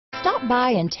Stop by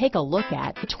and take a look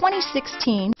at the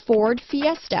 2016 Ford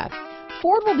Fiesta.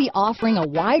 Ford will be offering a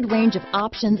wide range of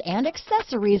options and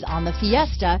accessories on the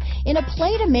Fiesta in a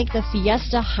play to make the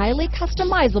Fiesta highly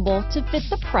customizable to fit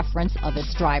the preference of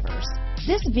its drivers.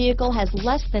 This vehicle has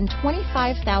less than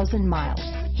 25,000 miles.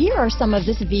 Here are some of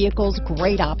this vehicle's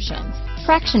great options: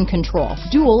 traction control,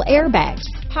 dual airbags,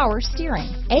 power steering,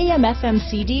 AM/FM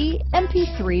CD,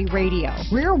 MP3 radio,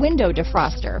 rear window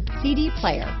defroster, CD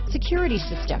player, security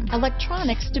system,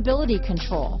 electronic stability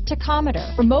control,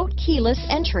 tachometer, remote keyless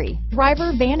entry,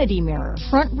 driver vanity mirror,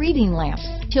 front reading lamps,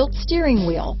 tilt steering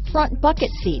wheel, front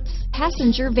bucket seats,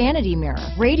 passenger vanity mirror,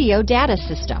 radio data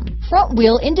system, front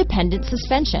wheel independent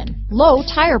suspension, low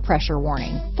tire pressure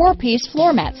warning, 4-piece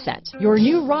floor mat set. Your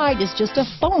new ride is just a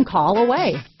phone call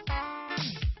away.